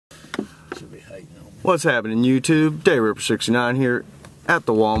What's happening, YouTube? Day Ripper 69 here at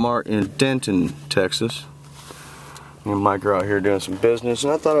the Walmart in Denton, Texas. Me and Mike are out here doing some business,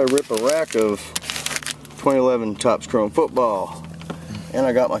 and I thought I'd rip a rack of 2011 Topps Chrome football. And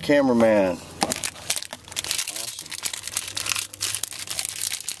I got my cameraman.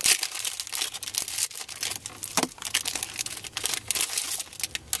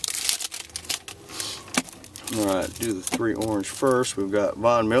 Alright, do the 3 orange first. We've got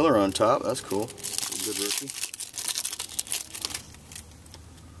Von Miller on top. That's cool. Good rookie.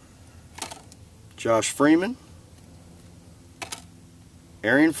 Josh Freeman.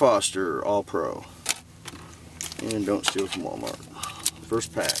 Arian Foster, All-Pro. And don't steal from Walmart.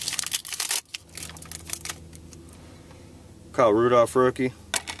 First pack. Kyle Rudolph, rookie.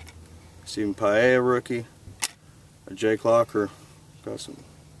 Stephen Paella, rookie. Jake Locker. Got some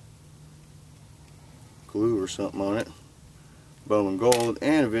glue or something on it. Bowman Gold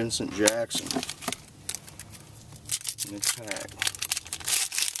and Vincent Jackson. Next pack.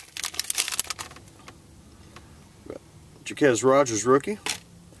 Jaquez Rogers, rookie.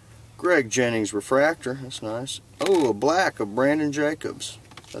 Greg Jennings, refractor. That's nice. Oh, a black of Brandon Jacobs.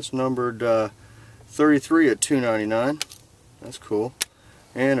 That's numbered 33 at $2.99. That's cool.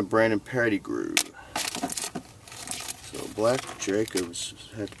 And a Brandon Pettigrew. So black Jacobs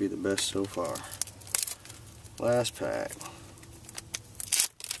have to be the best so far. Last pack.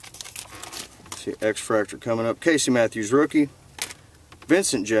 See X-Fractor coming up. Casey Matthews, rookie.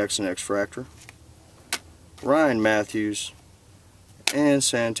 Vincent Jackson, X-Fractor. Ryan Matthews. And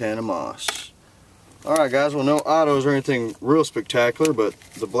Santana Moss. Alright guys, well, no autos or anything real spectacular, but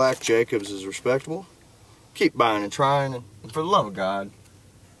the black Jacobs is respectable. Keep buying and trying, and for the love of God,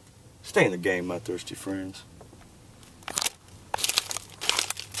 stay in the game, my thirsty friends.